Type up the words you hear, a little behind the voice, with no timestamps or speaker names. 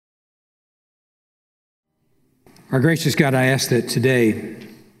Our gracious God, I ask that today,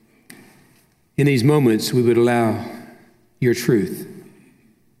 in these moments, we would allow your truth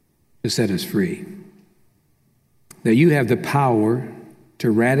to set us free. That you have the power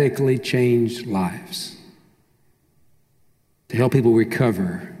to radically change lives, to help people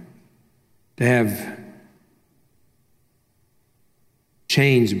recover, to have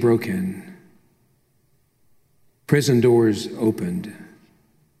chains broken, prison doors opened,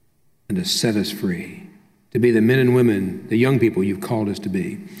 and to set us free, to be the men and women, the young people you've called us to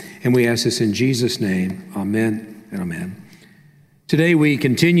be. And we ask this in Jesus' name, amen and amen. Today we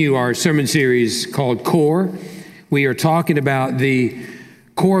continue our sermon series called Core. We are talking about the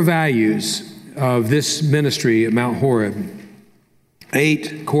core values of this ministry at Mount Horeb.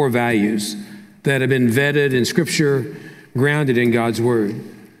 8 core values that have been vetted in Scripture, grounded in God's Word.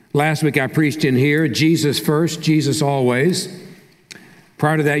 Last week I preached in here, Jesus first, Jesus always.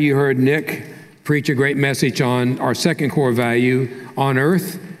 Prior to that, you heard Nick preach a great message on our second core value, on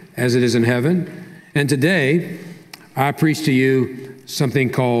earth as it is in heaven. And today, I preach to you something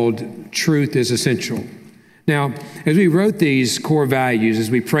called Truth is Essential. Now, as we wrote these core values,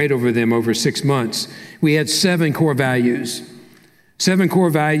 as we prayed over them over 6 months, we had 7 core values. 7 core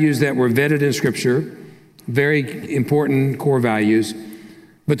values that were vetted in Scripture, very important core values.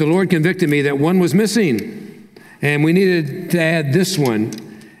 But the Lord convicted me that one was missing, and we needed to add this one.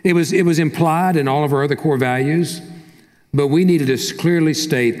 It was implied in all of our other core values, but we needed to clearly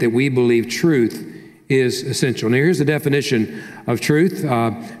state that we believe truth is essential. Now, here's the definition of truth,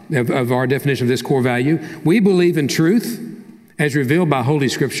 of our definition of this core value. We believe in truth as revealed by Holy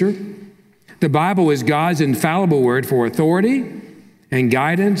Scripture. The Bible is God's infallible word for authority and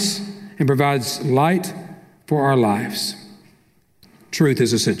guidance and provides light for our lives. Truth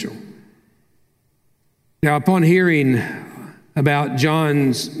is essential. Now, upon hearing about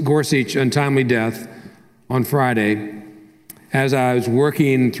John Gorsuch's untimely death on Friday, as I was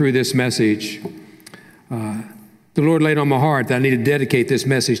working through this message, the Lord laid on my heart that I need to dedicate this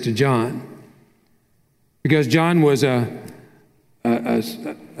message to John, because John was a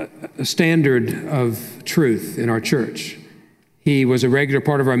standard of truth in our church. He was a regular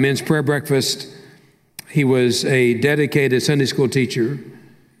part of our men's prayer breakfast. He was a dedicated Sunday school teacher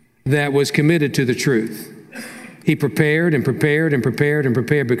that was committed to the truth. He prepared and prepared and prepared and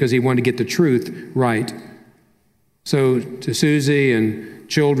prepared because he wanted to get the truth right. So to Susie and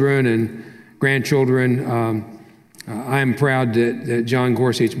children and grandchildren, I am proud that John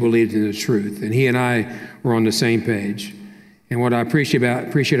Gorsuch believed in the truth, and he and I were on the same page. And what I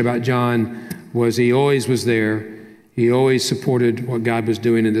appreciate about John was he always was there. He always supported what God was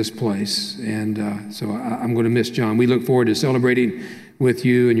doing in this place. And so I'm going to miss John. We look forward to celebrating with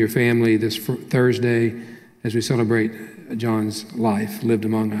you and your family this Thursday as we celebrate John's life lived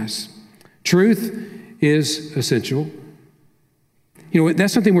among us. Truth is essential. You know,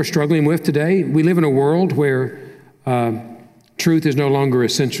 that's something we're struggling with today. We live in a world where truth is no longer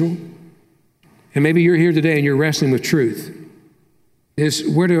essential. And maybe you're here today and you're wrestling with truth.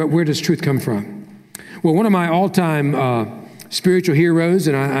 Where does truth come from? Well, one of my all-time spiritual heroes,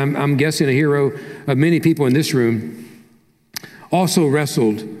 and I'm guessing a hero of many people in this room, also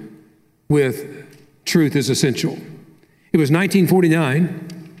wrestled with truth is essential. It was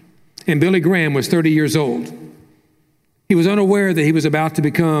 1949, and Billy Graham was 30 years old. He was unaware that he was about to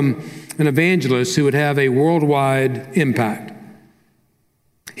become an evangelist who would have a worldwide impact.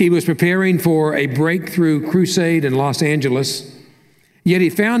 He was preparing for a breakthrough crusade in Los Angeles, yet he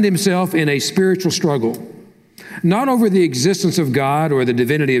found himself in a spiritual struggle, not over the existence of God or the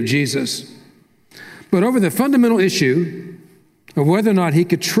divinity of Jesus, but over the fundamental issue of whether or not he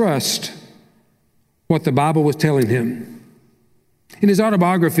could trust what the Bible was telling him. In his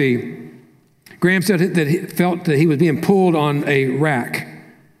autobiography, Graham said that he felt that he was being pulled on a rack.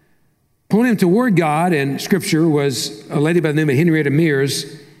 Pulling him toward God and Scripture was a lady by the name of Henrietta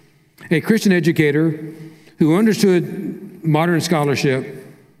Mears, a Christian educator who understood modern scholarship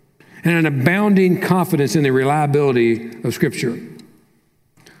and an abounding confidence in the reliability of Scripture.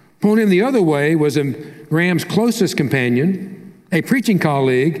 Pulling him the other way was Graham's closest companion, a preaching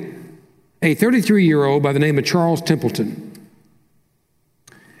colleague, a 33-year-old by the name of Charles Templeton.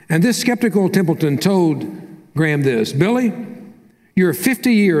 And this skeptical Templeton told Graham this: Billy, you're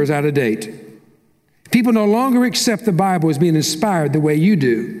 50 years out of date. People no longer accept the Bible as being inspired the way you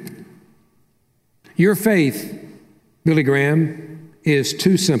do. Your faith, Billy Graham, is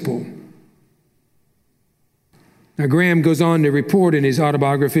too simple. Now, Graham goes on to report in his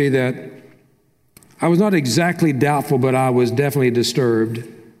autobiography that I was not exactly doubtful, but I was definitely disturbed.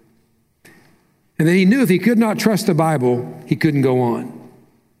 And that he knew if he could not trust the Bible, he couldn't go on.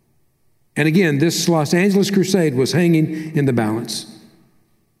 And again, this Los Angeles crusade was hanging in the balance.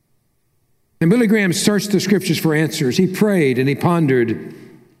 And Billy Graham searched the scriptures for answers. He prayed and he pondered.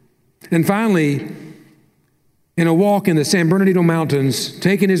 And finally, in a walk in the San Bernardino Mountains,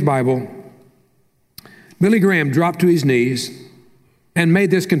 taking his Bible, Billy Graham dropped to his knees and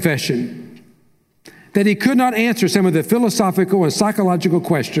made this confession, that he could not answer some of the philosophical and psychological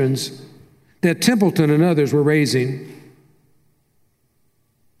questions that Templeton and others were raising.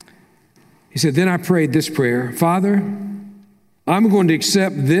 He said, then I prayed this prayer, Father, I'm going to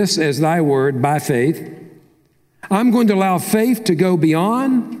accept this as thy word by faith. I'm going to allow faith to go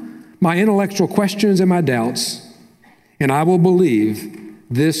beyond my intellectual questions and my doubts, and I will believe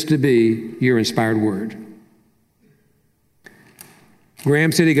this to be your inspired word.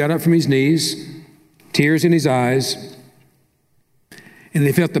 Graham said he got up from his knees, tears in his eyes, and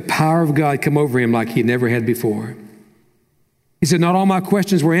he felt the power of God come over him like he never had before. He said, not all my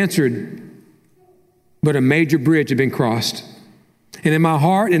questions were answered, but a major bridge had been crossed. And in my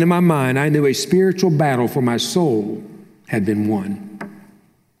heart and in my mind, I knew a spiritual battle for my soul had been won.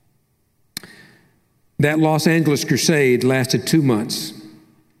 That Los Angeles crusade lasted 2 months.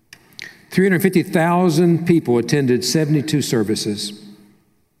 350,000 people attended 72 services.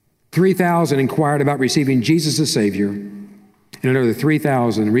 3,000 inquired about receiving Jesus as Savior, and another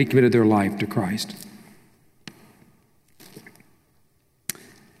 3,000 recommitted their life to Christ.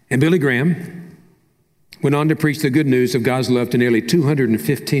 And Billy Graham went on to preach the good news of God's love to nearly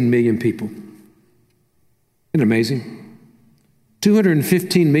 215 million people. Isn't it amazing?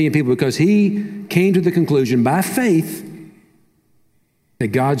 215 million people, because he came to the conclusion by faith that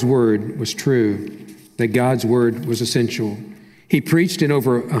God's word was true, that God's word was essential. He preached in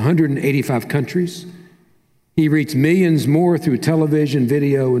over 185 countries. He reached millions more through television,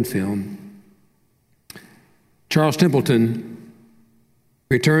 video, and film. Charles Templeton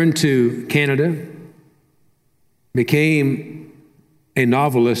returned to Canada, became a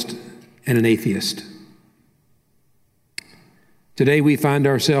novelist and an atheist. Today we find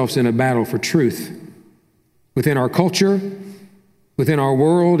ourselves in a battle for truth within our culture, within our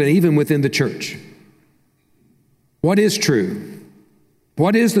world, and even within the church. What is true?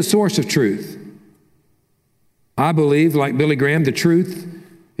 What is the source of truth? I believe, like Billy Graham, the truth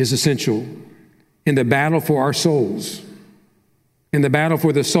is essential in the battle for our souls, in the battle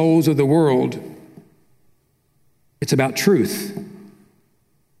for the souls of the world. It's about truth.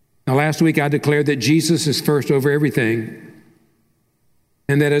 Now, last week I declared that Jesus is first over everything,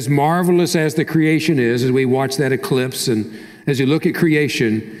 and that as marvelous as the creation is, as we watch that eclipse and as we look at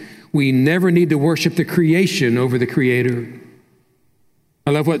creation, we never need to worship the creation over the Creator. I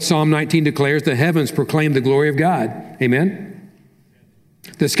love what Psalm 19 declares, the heavens proclaim the glory of God. Amen?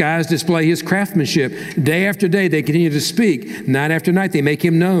 The skies display his craftsmanship. Day after day they continue to speak. Night after night they make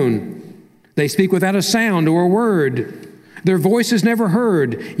him known. They speak without a sound or a word. Their voice is never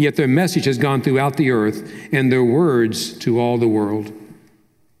heard, yet their message has gone throughout the earth, and their words to all the world.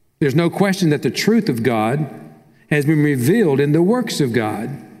 There's no question that the truth of God has been revealed in the works of God.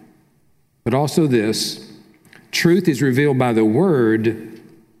 But also this, truth is revealed by the Word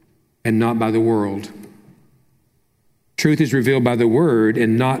and not by the world. Truth is revealed by the Word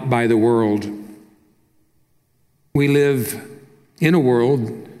and not by the world. We live in a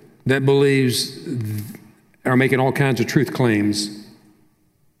world that believes are making all kinds of truth claims.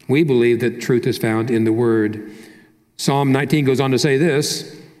 We believe that truth is found in the Word. Psalm 19 goes on to say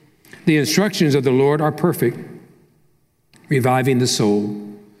this, the instructions of the Lord are perfect, reviving the soul.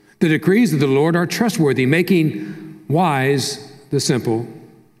 The decrees of the Lord are trustworthy, making wise the simple.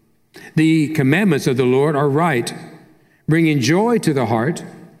 The commandments of the Lord are right, bringing joy to the heart.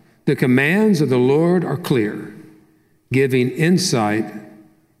 The commands of the Lord are clear, giving insight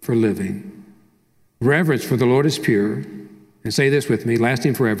for living. Reverence for the Lord is pure. And say this with me,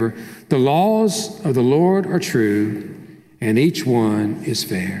 lasting forever. The laws of the Lord are true, and each one is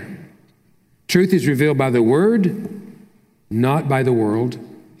fair. Truth is revealed by the Word, not by the world.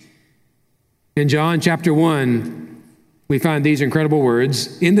 In John chapter 1, we find these incredible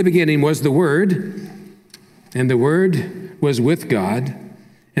words. In the beginning was the Word, and the Word was with God.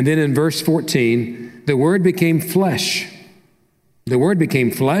 And then in verse 14, the Word became flesh. The Word became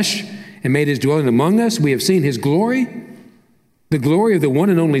flesh and made his dwelling among us. We have seen his glory, the glory of the one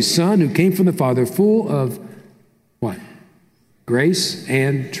and only Son who came from the Father, full of what? Grace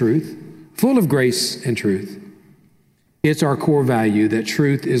and truth. Full of grace and truth. It's our core value that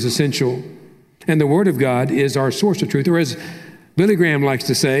truth is essential. And the Word of God is our source of truth. Or as Billy Graham likes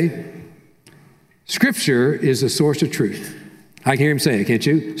to say, Scripture is the source of truth. I can hear him say it, can't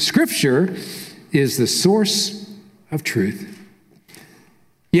you? Scripture is the source of truth.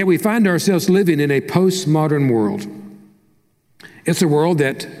 Yet we find ourselves living in a postmodern world. It's a world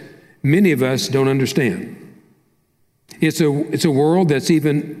that many of us don't understand. It's a world that's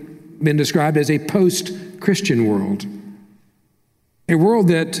even been described as a post-Christian world. A world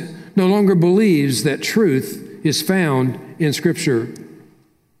that no longer believes that truth is found in Scripture.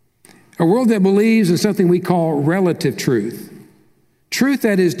 A world that believes in something we call relative truth. Truth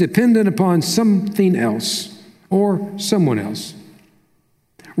that is dependent upon something else or someone else.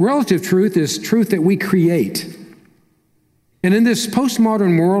 Relative truth is truth that we create. And in this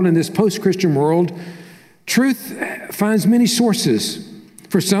postmodern world, in this post-Christian world, truth finds many sources.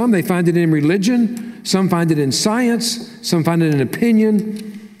 For some, they find it in religion. Some find it in science. Some find it in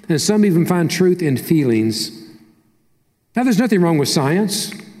opinion. And some even find truth in feelings. Now, there's nothing wrong with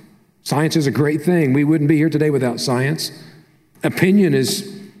science. Science is a great thing. We wouldn't be here today without science. Opinion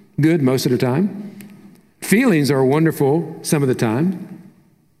is good most of the time. Feelings are wonderful some of the time.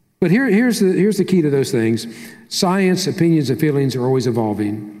 But here's the key to those things. Science, opinions, and feelings are always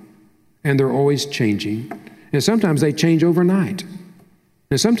evolving, and they're always changing. And sometimes they change overnight,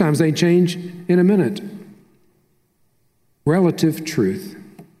 and sometimes they change in a minute. Relative truth.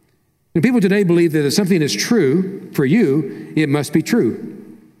 And people today believe that if something is true for you, it must be true.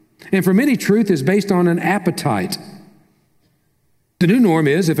 And for many, truth is based on an appetite. The new norm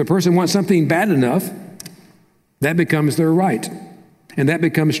is if a person wants something bad enough, that becomes their right. And that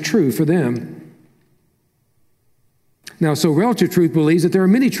becomes true for them. Now, so relative truth believes that there are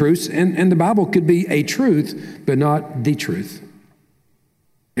many truths, and the Bible could be a truth, but not the truth.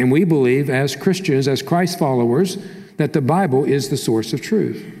 And we believe as Christians, as Christ followers, that the Bible is the source of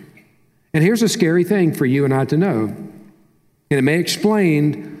truth. And here's a scary thing for you and I to know. And it may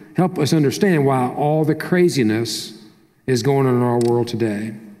help us understand why all the craziness is going on in our world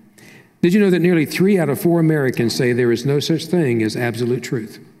today. Did you know that nearly 3 out of 4 Americans say there is no such thing as absolute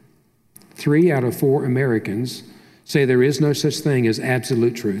truth? 3 out of 4 Americans say there is no such thing as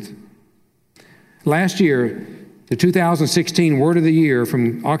absolute truth. Last year, the 2016 word of the year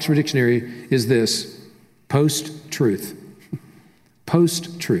from Oxford Dictionary is this: post-truth.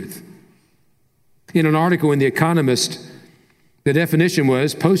 Post-truth. In an article in The Economist, the definition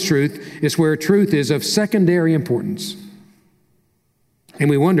was post-truth is where truth is of secondary importance. And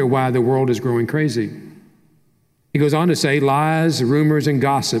we wonder why the world is growing crazy. He goes on to say, lies, rumors, and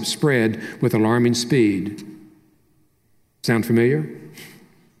gossip spread with alarming speed. Sound familiar?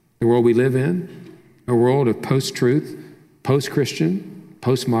 The world we live in, a world of post-truth, post-Christian,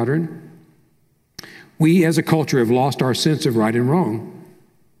 postmodern. We as a culture have lost our sense of right and wrong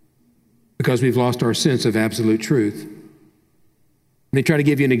because we've lost our sense of absolute truth. Let me try to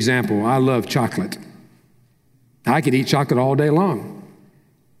give you an example. I love chocolate. I could eat chocolate all day long.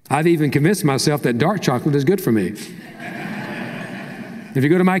 I've even convinced myself that dark chocolate is good for me. If you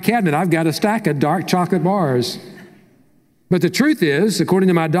go to my cabinet, I've got a stack of dark chocolate bars. But the truth is, according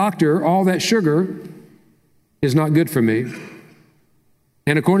to my doctor, all that sugar is not good for me.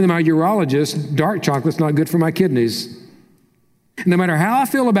 And according to my urologist, dark chocolate's not good for my kidneys. No matter how I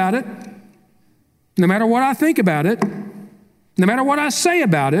feel about it, no matter what I think about it, no matter what I say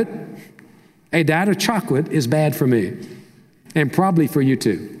about it, a diet of chocolate is bad for me, and probably for you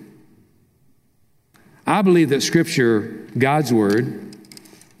too. I believe that Scripture, God's Word,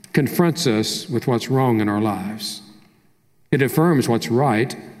 confronts us with what's wrong in our lives. It affirms what's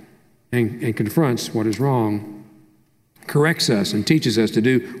right and confronts what is wrong, corrects us and teaches us to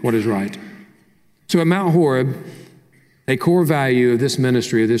do what is right. So at Mount Horeb, a core value of this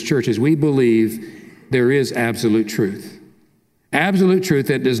ministry, of this church, is we believe there is absolute truth. Absolute truth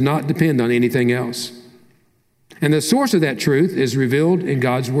that does not depend on anything else. And the source of that truth is revealed in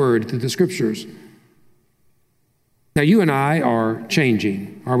God's Word through the Scriptures. Now, you and I are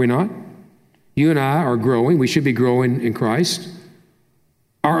changing, are we not? You and I are growing. We should be growing in Christ.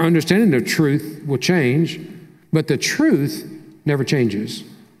 Our understanding of truth will change, but the truth never changes.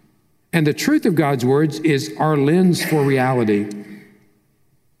 And the truth of God's words is our lens for reality.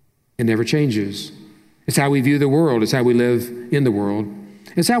 It never changes. It's how we view the world. It's how we live in the world.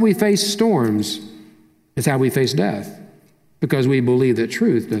 It's how we face storms. It's how we face death, because we believe that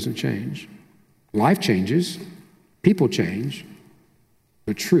truth doesn't change. Life changes. People change,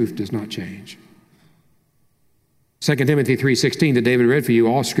 but truth does not change. 2 Timothy 3:16 that David read for you,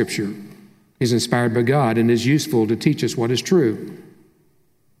 all Scripture is inspired by God and is useful to teach us what is true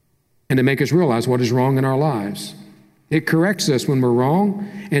and to make us realize what is wrong in our lives. It corrects us when we're wrong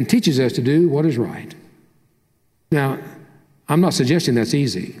and teaches us to do what is right. Now, I'm not suggesting that's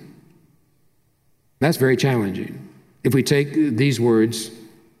easy. That's very challenging if we take these words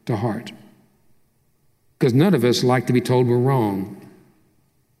to heart. Because none of us like to be told we're wrong.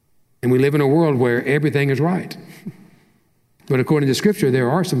 And we live in a world where everything is right. But according to Scripture, there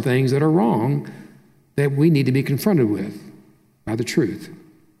are some things that are wrong that we need to be confronted with by the truth.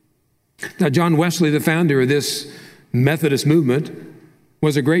 Now, John Wesley, the founder of this Methodist movement,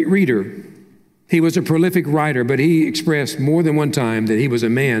 was a great reader. He was a prolific writer, but he expressed more than one time that he was a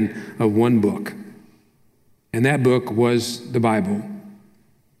man of one book. And that book was the Bible.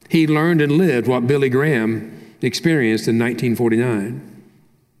 He learned and lived what Billy Graham experienced in 1949.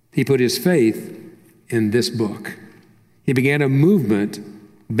 He put his faith in this book. He began a movement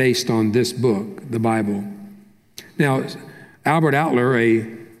based on this book, the Bible. Now, Albert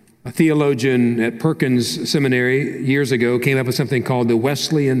Outler, a theologian at Perkins Seminary years ago, came up with something called the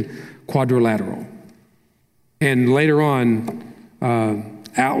Wesleyan Quadrilateral. And later on,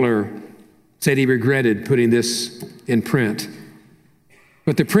 Outler said he regretted putting this in print.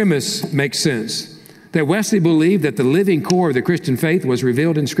 But the premise makes sense, that Wesley believed that the living core of the Christian faith was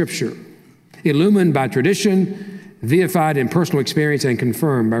revealed in Scripture, illumined by tradition, deified in personal experience, and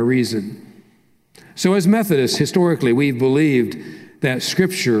confirmed by reason. So as Methodists, historically, we've believed that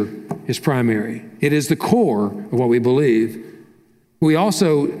Scripture is primary. It is the core of what we believe. We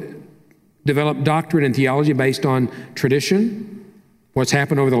also develop doctrine and theology based on tradition, what's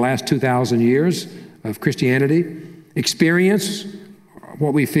happened over the last 2,000 years of Christianity, experience,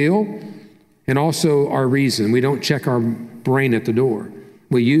 what we feel, and also our reason. We don't check our brain at the door.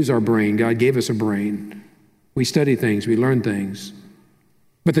 We use our brain. God gave us a brain. We study things. We learn things.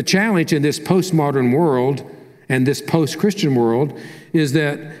 But the challenge in this postmodern world and this post-Christian world is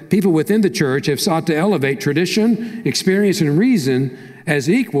that people within the church have sought to elevate tradition, experience, and reason as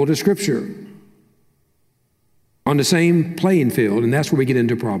equal to Scripture on the same playing field, and that's where we get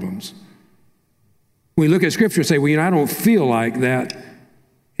into problems. We look at Scripture and say, well, I don't feel like that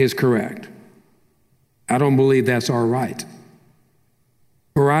is correct. I don't believe that's all right.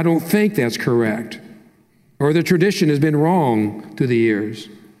 Or I don't think that's correct. Or the tradition has been wrong through the years.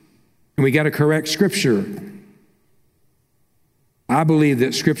 And we got to correct Scripture. I believe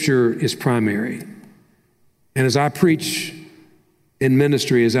that Scripture is primary. And as I preach in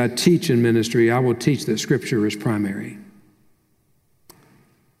ministry, as I teach in ministry, I will teach that Scripture is primary.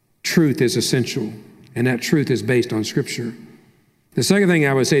 Truth is essential, and that truth is based on Scripture. The second thing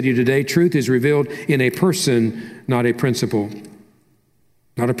I would say to you today, truth is revealed in a person, not a principle.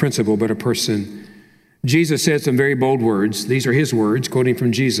 Not a principle, but a person. Jesus said some very bold words. These are his words, quoting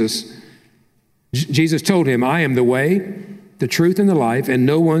from Jesus. Jesus told him, I am the way, the truth, and the life, and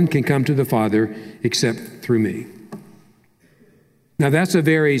no one can come to the Father except through me. Now that's a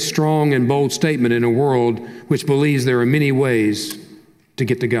very strong and bold statement in a world which believes there are many ways to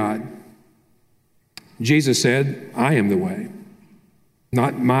get to God. Jesus said, I am the way.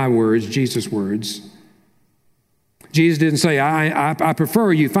 Not my words, Jesus' words. Jesus didn't say, I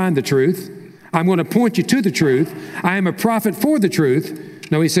prefer you find the truth. I'm going to point you to the truth. I am a prophet for the truth.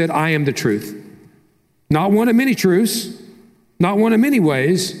 No, he said, I am the truth. Not one of many truths, not one of many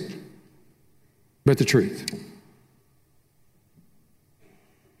ways, but the truth.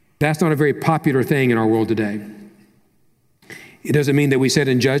 That's not a very popular thing in our world today. It doesn't mean that we set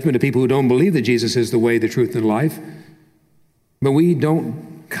in judgment to people who don't believe that Jesus is the way, the truth, and the life. But we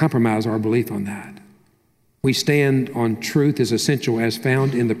don't compromise our belief on that. We stand on truth as essential as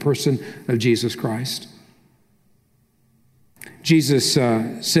found in the person of Jesus Christ. Jesus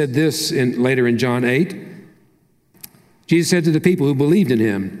said this later in John 8. Jesus said to the people who believed in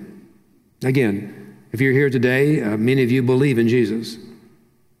him, again, if you're here today, many of you believe in Jesus.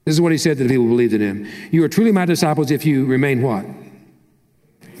 This is what he said to the people who believed in him. You are truly my disciples if you remain what?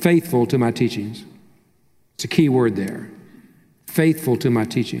 Faithful to my teachings. It's a key word there. Faithful to my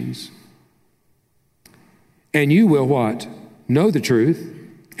teachings. And you will what? Know the truth,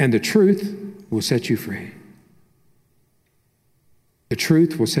 and the truth will set you free. The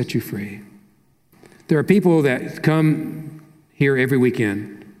truth will set you free. There are people that come here every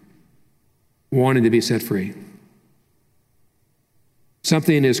weekend wanting to be set free.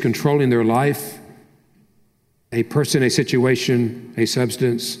 Something is controlling their life, a person, a situation, a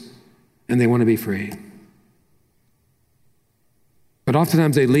substance, and they want to be free. But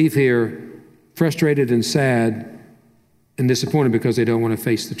oftentimes they leave here frustrated and sad and disappointed because they don't want to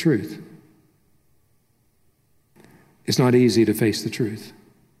face the truth. It's not easy to face the truth.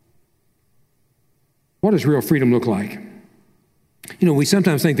 What does real freedom look like? We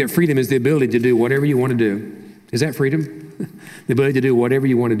sometimes think that freedom is the ability to do whatever you want to do. Is that freedom? The ability to do whatever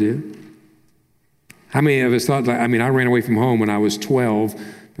you want to do? How many of us thought, I ran away from home when I was 12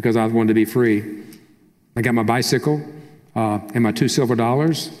 because I wanted to be free. I got my bicycle and my $2 silver,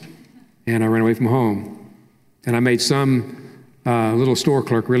 and I ran away from home. And I made some little store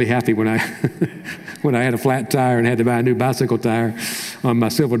clerk really happy when I when I had a flat tire and had to buy a new bicycle tire on my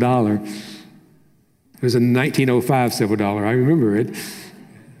silver dollar. It was a 1905 silver dollar. I remember it.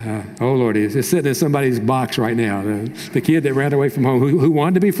 Oh, Lord, it's sitting in somebody's box right now. The kid that ran away from home who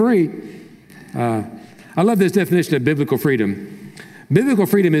wanted to be free. I love this definition of biblical freedom. Biblical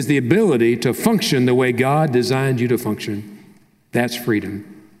freedom is the ability to function the way God designed you to function. That's freedom.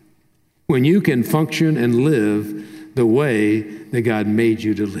 When you can function and live the way that God made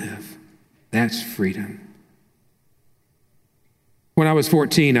you to live. That's freedom. When I was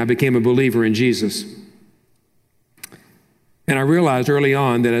 14, I became a believer in Jesus. And I realized early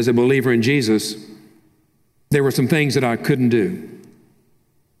on that as a believer in Jesus, there were some things that I couldn't do.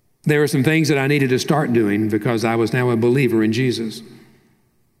 There were some things that I needed to start doing because I was now a believer in Jesus.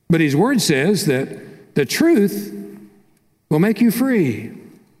 But His Word says that the truth will make you free.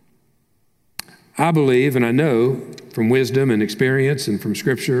 I believe and I know from wisdom and experience and from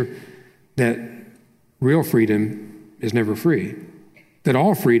Scripture that real freedom is never free, that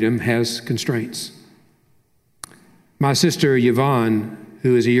all freedom has constraints. My sister Yvonne,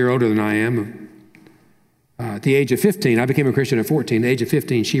 who is a year older than I am, at the age of 15, I became a Christian at 14. At the age of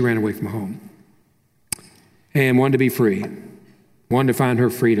 15, she ran away from home and wanted to be free, wanted to find her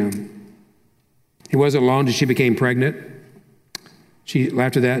freedom. It wasn't long till she became pregnant.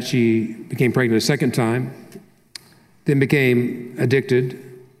 After that, she became pregnant a second time, then became addicted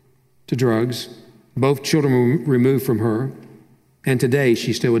to drugs. Both children were removed from her, and today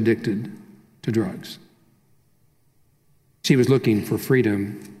she's still addicted to drugs. She was looking for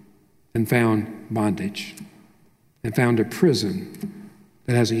freedom and found bondage and found a prison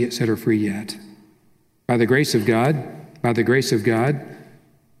that hasn't yet set her free yet. By the grace of God,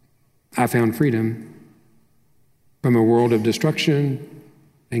 I found freedom from a world of destruction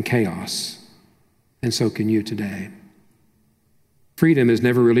and chaos, and so can you today. Freedom is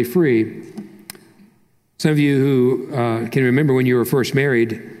never really free. Some of you who can remember when you were first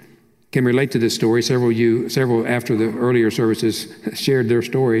married can relate to this story. Several after the earlier services shared their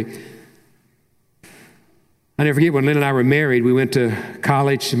story. I never forget when Lynn and I were married, we went to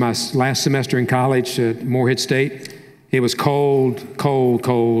college, my last semester in college at Morehead State. It was cold.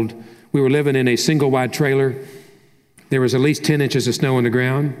 We were living in a single wide trailer. There was at least 10 inches of snow on the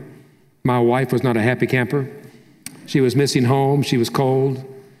ground. My wife was not a happy camper. She was missing home. She was cold.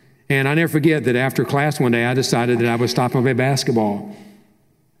 And I never forget that after class one day, I decided that I would stop and play basketball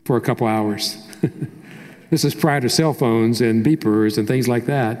for a couple hours. This is prior to cell phones and beepers and things like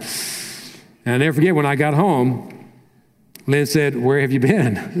that. And I never forget when I got home, Lynn said, "Where have you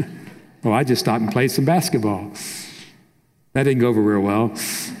been?" Well, I just stopped and played some basketball. That didn't go over real well.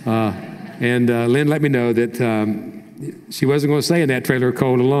 And Lynn let me know that she wasn't going to stay in that trailer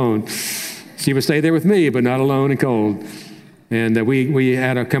cold alone. She would stay there with me, but not alone and cold. And we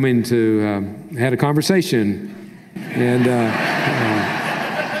had a had a conversation, and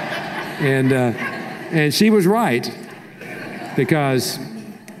she was right, because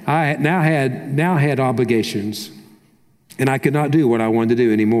I now had obligations, and I could not do what I wanted to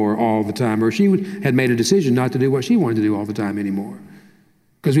do anymore all the time. Or she had made a decision not to do what she wanted to do all the time anymore,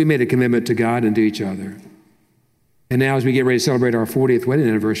 because we made a commitment to God and to each other. And now, as we get ready to celebrate our 40th wedding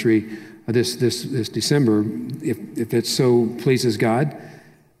anniversary this December, if it so pleases God,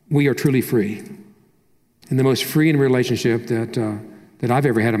 we are truly free, and the most freeing relationship that I've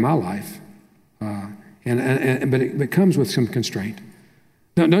ever had in my life. But it comes with some constraint.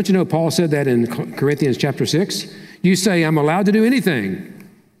 Now, don't you know Paul said that in Corinthians chapter 6? You say, "I'm allowed to do anything."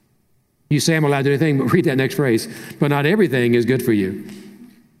 You say, "I'm allowed to do anything," but read that next phrase. "But not everything is good for you."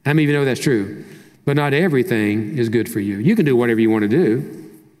 How many of you know that's true? But not everything is good for you. You can do whatever you want to do,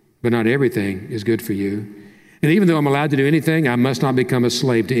 but not everything is good for you. And even though I'm allowed to do anything, I must not become a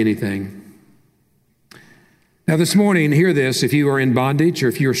slave to anything. Now this morning, hear this: if you are in bondage or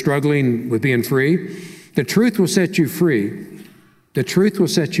if you're struggling with being free, the truth will set you free. The truth will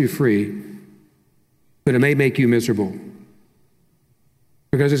set you free, but it may make you miserable,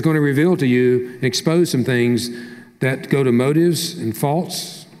 because it's going to reveal to you and expose some things that go to motives and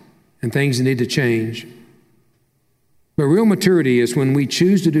faults and things that need to change. But real maturity is when we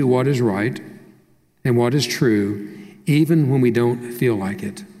choose to do what is right and what is true, even when we don't feel like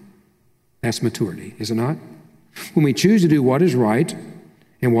it. That's maturity, is it not? When we choose to do what is right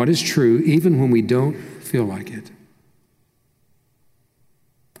and what is true, even when we don't feel like it.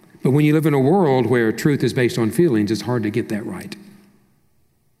 But when you live in a world where truth is based on feelings, it's hard to get that right.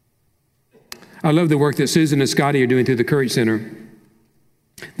 I love the work that Susan and Scotty are doing through the Courage Center.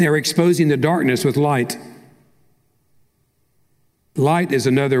 They're exposing the darkness with light. Light is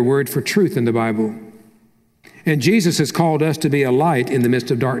another word for truth in the Bible. And Jesus has called us to be a light in the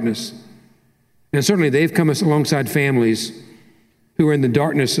midst of darkness. And certainly they've come alongside families who are in the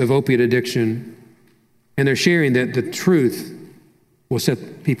darkness of opiate addiction, and they're sharing that the truth will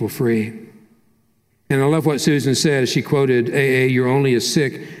set people free. And I love what Susan said. She quoted, "AA, you're only as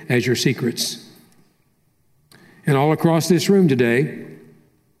sick as your secrets." And all across this room today,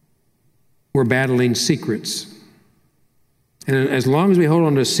 we're battling secrets. And as long as we hold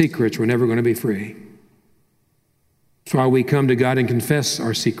on to secrets, we're never going to be free. That's why we come to God and confess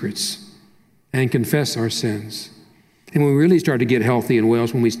our secrets and confess our sins. And when we really start to get healthy and well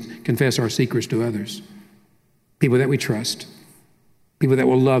is when we confess our secrets to others, people that we trust, people that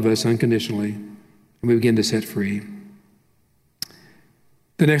will love us unconditionally, and we begin to set free.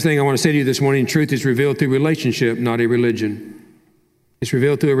 The next thing I want to say to you this morning, truth is revealed through relationship, not a religion. It's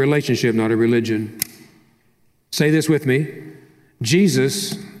revealed through a relationship, not a religion. Say this with me.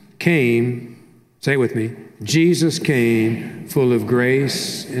 Jesus came, say it with me, Jesus came full of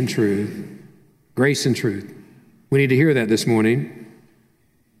grace and truth. Grace and truth. We need to hear that this morning.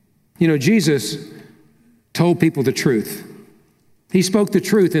 You know, Jesus told people the truth. He spoke the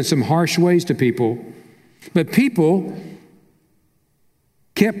truth in some harsh ways to people, but people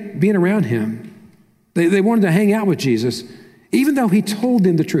kept being around him. They wanted to hang out with Jesus, even though he told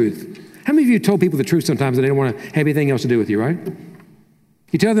them the truth. How many of you told people the truth sometimes and they don't want to have anything else to do with you, right?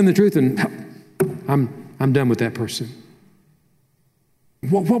 You tell them the truth and I'm done with that person.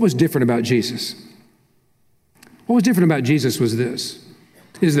 What was different about Jesus? What was different about Jesus was this,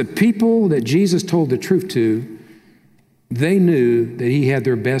 is the people that Jesus told the truth to, they knew that he had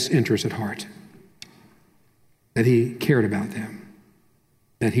their best interests at heart, that he cared about them,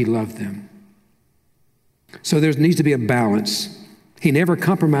 that he loved them. So there needs to be a balance. He never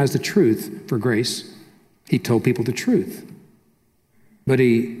compromised the truth for grace. He told people the truth, but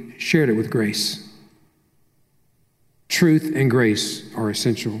he shared it with grace. Truth and grace are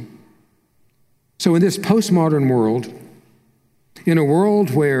essential. So in this postmodern world, in a world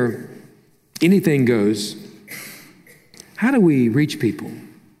where anything goes, how do we reach people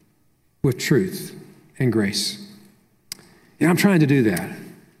with truth and grace? And I'm trying to do that.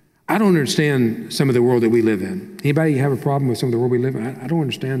 I don't understand some of the world that we live in. Anybody have a problem with some of the world we live in? I don't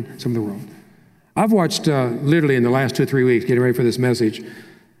understand some of the world. I've watched, literally in the last 2 or 3 weeks, getting ready for this message,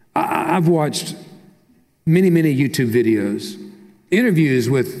 I've watched many YouTube videos, interviews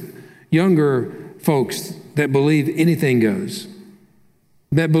with younger folks that believe anything goes,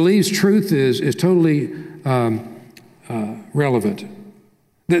 that believes truth is totally relevant,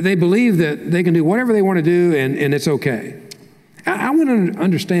 that they believe that they can do whatever they want to do and it's okay. I want to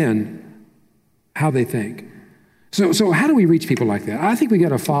understand how they think. So how do we reach people like that? I think we got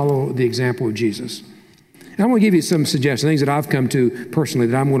to follow the example of Jesus. And I want to give you some suggestions, things that I've come to personally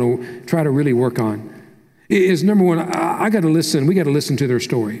that I'm going to try to really work on. Is number one, we got to listen to their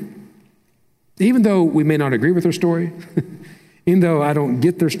story. Even though we may not agree with their story, even though I don't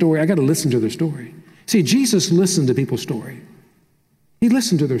get their story, I got to listen to their story. See, Jesus listened to people's story. He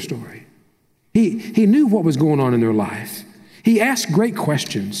listened to their story. He knew what was going on in their life. He asked great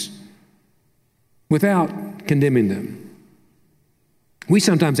questions without condemning them. We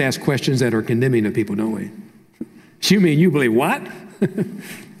sometimes ask questions that are condemning of people, don't we? You mean you believe what?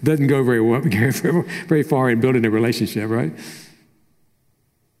 Doesn't go very far in building a relationship, right?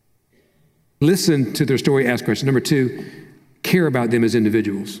 Listen to their story, ask questions. Number two, care about them as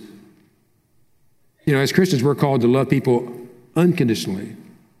individuals. You know, as Christians, we're called to love people unconditionally,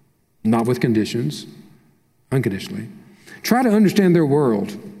 not with conditions, unconditionally. Try to understand their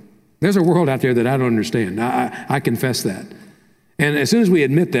world. There's a world out there that I don't understand. I confess that. And as soon as we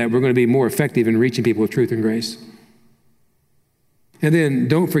admit that, we're going to be more effective in reaching people with truth and grace. And then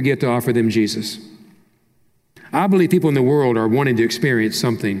don't forget to offer them Jesus. I believe people in the world are wanting to experience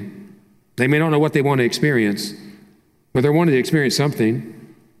something. They may not know what they want to experience, but they're wanting to experience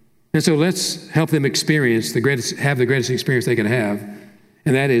something. And so let's help them experience have the greatest experience they can have,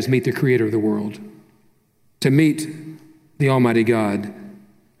 and that is meet the creator of the world. To meet the Almighty God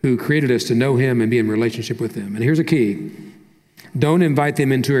who created us to know him and be in relationship with him. And here's a key. Don't invite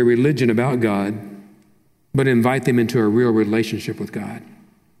them into a religion about God, but invite them into a real relationship with God.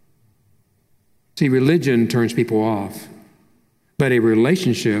 See, religion turns people off, but a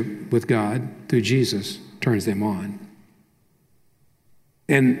relationship with God through Jesus turns them on.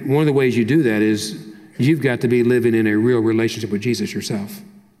 And one of the ways you do that is you've got to be living in a real relationship with Jesus yourself.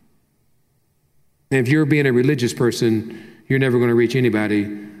 And if you're being a religious person, you're never going to reach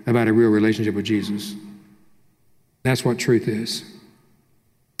anybody about a real relationship with Jesus. That's what truth is.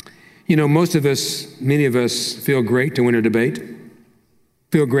 You know, many of us feel great to win a debate,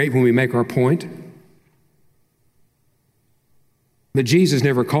 feel great when we make our point. But Jesus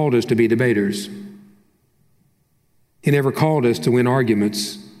never called us to be debaters. He never called us to win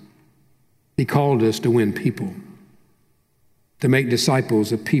arguments. He called us to win people, to make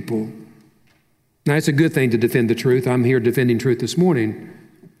disciples of people. Now, it's a good thing to defend the truth. I'm here defending truth this morning.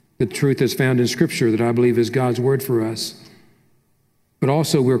 The truth is found in Scripture that I believe is God's word for us. But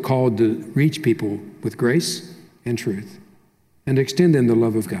also we're called to reach people with grace and truth and extend them the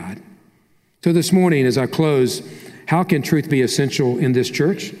love of God. So this morning, as I close, how can truth be essential in this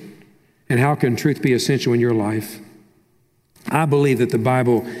church? And how can truth be essential in your life? I believe that the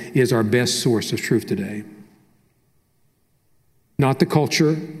Bible is our best source of truth today. Not the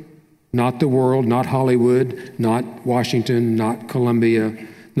culture, not the world, not Hollywood, not Washington, not Columbia,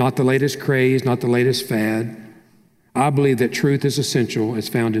 not the latest craze, not the latest fad. I believe that truth is essential. It's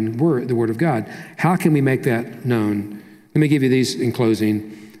found in the Word of God. How can we make that known? Let me give you these in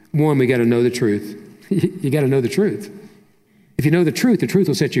closing. One, we got to know the truth. You got to know the truth. If you know the truth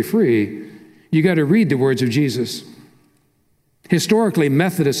will set you free. You got to read the words of Jesus. Historically,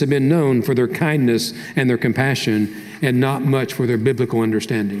 Methodists have been known for their kindness and their compassion and not much for their biblical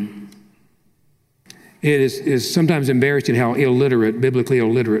understanding. It is sometimes embarrassing how biblically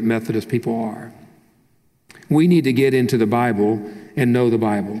illiterate Methodist people are. We need to get into the Bible and know the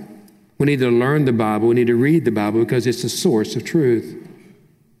Bible. We need to learn the Bible. We need to read the Bible because it's the source of truth.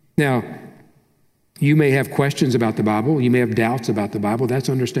 Now, you may have questions about the Bible. You may have doubts about the Bible. That's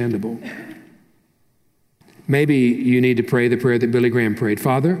understandable. Maybe you need to pray the prayer that Billy Graham prayed.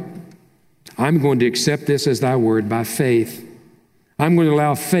 Father, I'm going to accept this as thy word by faith. I'm going to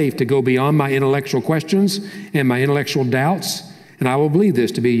allow faith to go beyond my intellectual questions and my intellectual doubts, and I will believe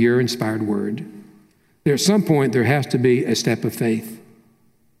this to be your inspired word. At some point, there has to be a step of faith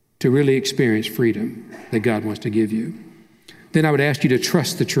to really experience freedom that God wants to give you. Then I would ask you to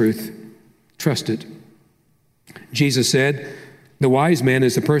trust the truth. Trust it. Jesus said, the wise man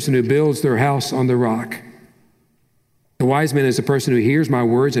is the person who builds their house on the rock. The wise man is the person who hears my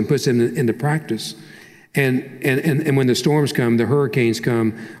words and puts them into practice. And when the storms come, the hurricanes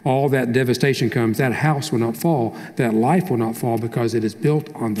come, all that devastation comes, that house will not fall, that life will not fall because it is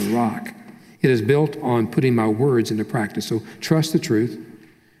built on the rock. It is built on putting my words into practice. So trust the truth.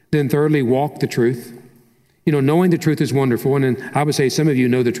 Then thirdly, walk the truth. Knowing the truth is wonderful. And then I would say some of you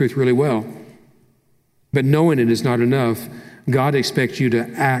know the truth really well. But knowing it is not enough. God expects you to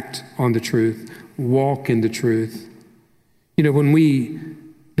act on the truth, walk in the truth. When we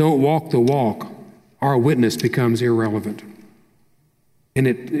don't walk the walk, our witness becomes irrelevant. And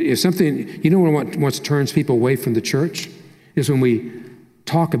if something, what turns people away from the church is when we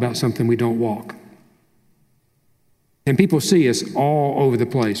talk about something we don't walk. And people see us all over the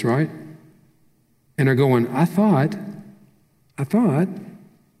place, right? And they're going, I thought,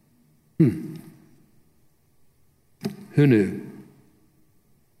 who knew?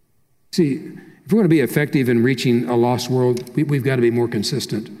 See, if we're going to be effective in reaching a lost world, we've got to be more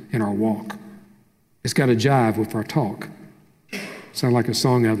consistent in our walk. It's got to jive with our talk. Sound like a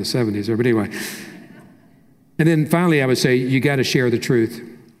song out of the 70s there, but anyway. And then finally, I would say you got to share the truth.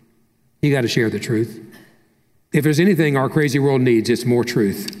 You got to share the truth. If there's anything our crazy world needs, it's more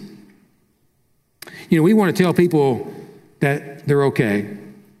truth. We want to tell people that they're okay.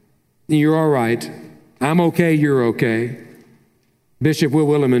 You're all right. I'm okay, you're okay. Bishop Will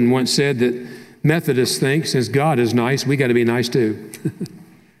Willimon once said that Methodists think since God is nice, we got to be nice too.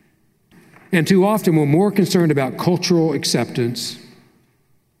 And too often we're more concerned about cultural acceptance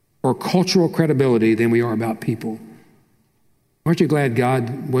or cultural credibility than we are about people. Aren't you glad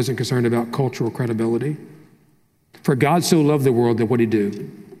God wasn't concerned about cultural credibility? For God so loved the world that what did he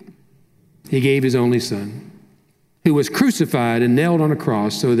do? He gave his only son, who was crucified and nailed on a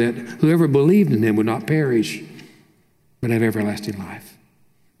cross so that whoever believed in him would not perish, but have everlasting life.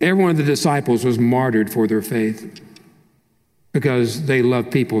 Every one of the disciples was martyred for their faith because they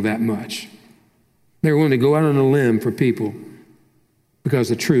loved people that much. They were willing to go out on a limb for people because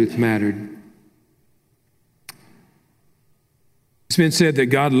the truth mattered. It's been said that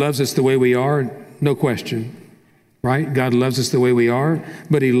God loves us the way we are, no question, right? God loves us the way we are,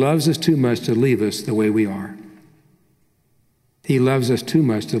 but he loves us too much to leave us the way we are. He loves us too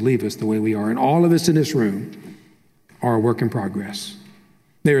much to leave us the way we are. And all of us in this room are a work in progress.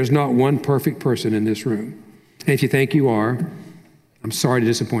 There is not one perfect person in this room. And if you think you are, I'm sorry to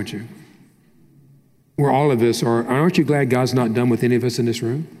disappoint you. Where all of us are, aren't you glad God's not done with any of us in this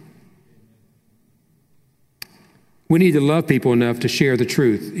room? We need to love people enough to share the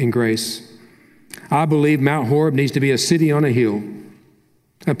truth in grace. I believe Mount Horeb needs to be a city on a hill,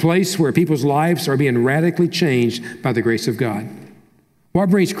 a place where people's lives are being radically changed by the grace of God. What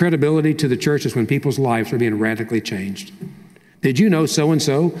brings credibility to the church is when people's lives are being radically changed. Did you know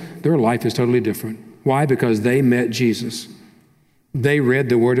so-and-so? Their life is totally different. Why? Because they met Jesus. They read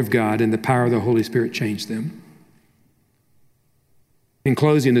the Word of God, and the power of the Holy Spirit changed them. In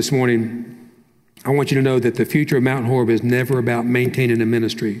closing this morning, I want you to know that the future of Mount Horeb is never about maintaining a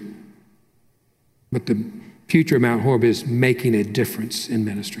ministry, but the future of Mount Horeb is making a difference in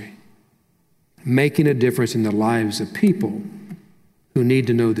ministry, making a difference in the lives of people who need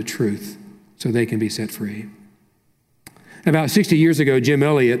to know the truth so they can be set free. About 60 years ago, Jim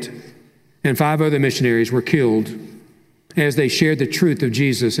Elliot and 5 other missionaries were killed as they shared the truth of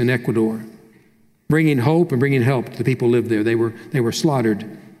Jesus in Ecuador, bringing hope and bringing help to the people who lived there. They were slaughtered.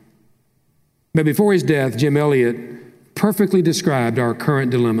 But before his death, Jim Elliot perfectly described our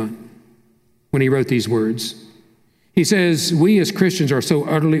current dilemma when he wrote these words. He says, "We as Christians are so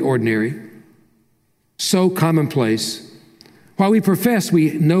utterly ordinary, so commonplace. While we profess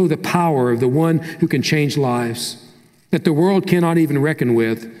we know the power of the one who can change lives, that the world cannot even reckon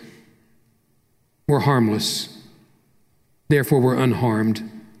with, we're harmless. Therefore, we're unharmed.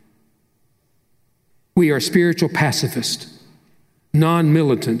 We are spiritual pacifists,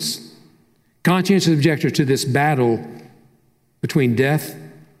 non-militants, conscientious objectors to this battle between death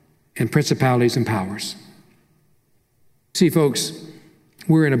and principalities and powers." See, folks,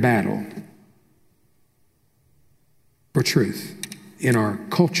 we're in a battle for truth in our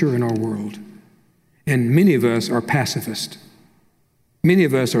culture and our world. And many of us are pacifists. Many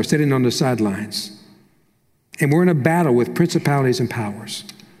of us are sitting on the sidelines. And we're in a battle with principalities and powers.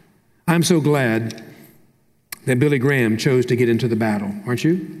 I'm so glad that Billy Graham chose to get into the battle, aren't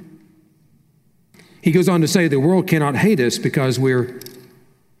you? He goes on to say, the world cannot hate us because we're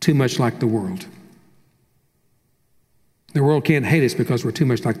too much like the world. The world can't hate us because we're too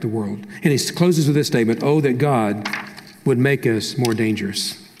much like the world. And he closes with this statement, "Oh, that God would make us more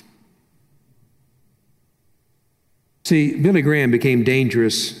dangerous." See, Billy Graham became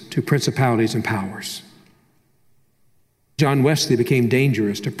dangerous to principalities and powers. John Wesley became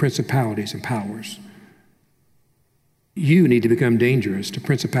dangerous to principalities and powers. You need to become dangerous to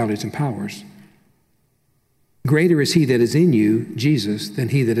principalities and powers. Greater is he that is in you, Jesus, than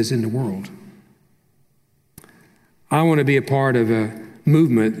he that is in the world. I want to be a part of a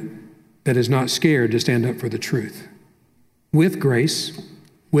movement that is not scared to stand up for the truth. With grace,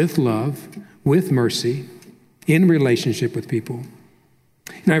 with love, with mercy, in relationship with people.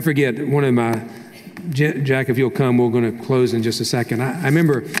 And I forget, one of my, Jack, if you'll come, we're going to close in just a second. I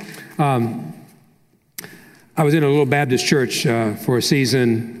remember I was in a little Baptist church for a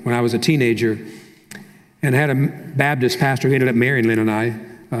season when I was a teenager, and I had a Baptist pastor who ended up marrying Lynn and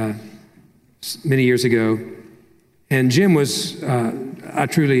I many years ago. And Jim was,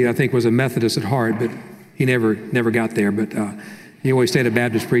 I think, was a Methodist at heart, but he never got there. But he always stayed a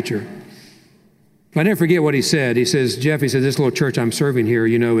Baptist preacher. But I never forget what he said. He says, "Jeff," he said, "this little church I'm serving here,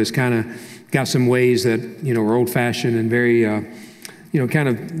 is kind of got some ways that, are old-fashioned and very, kind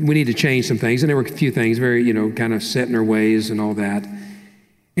of, we need to change some things." And there were a few things, very, kind of set in our ways and all that.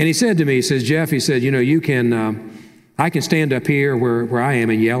 And he said to me, he says, "Jeff," he said, "you can, I can stand up here where I am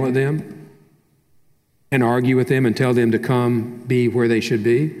and yell at them and argue with them and tell them to come be where they should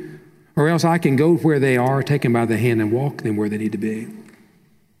be. Or else I can go where they are, take them by the hand and walk them where they need to be."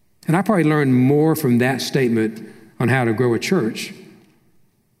 And I probably learned more from that statement on how to grow a church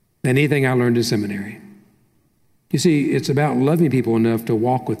than anything I learned in seminary. You see, it's about loving people enough to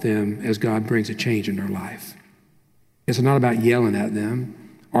walk with them as God brings a change in their life. It's not about yelling at them,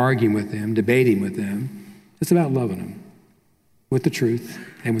 arguing with them, debating with them. It's about loving them with the truth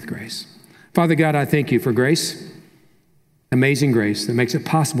and with grace. Father God, I thank you for grace, amazing grace that makes it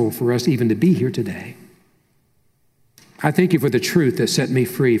possible for us even to be here today. I thank you for the truth that set me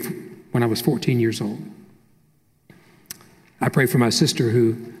free when I was 14 years old. I pray for my sister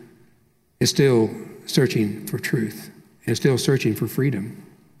who is still searching for truth and still searching for freedom.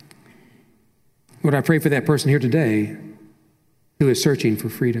 Lord, I pray for that person here today who is searching for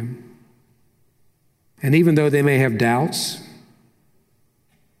freedom. And even though they may have doubts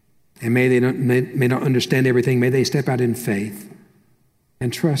and may not understand everything, may they step out in faith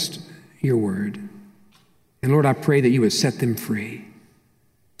and trust your word. And Lord, I pray that you would set them free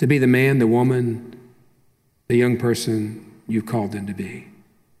to be the man, the woman, the young person you've called them to be.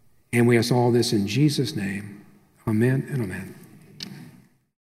 And we ask all this in Jesus' name. Amen and amen.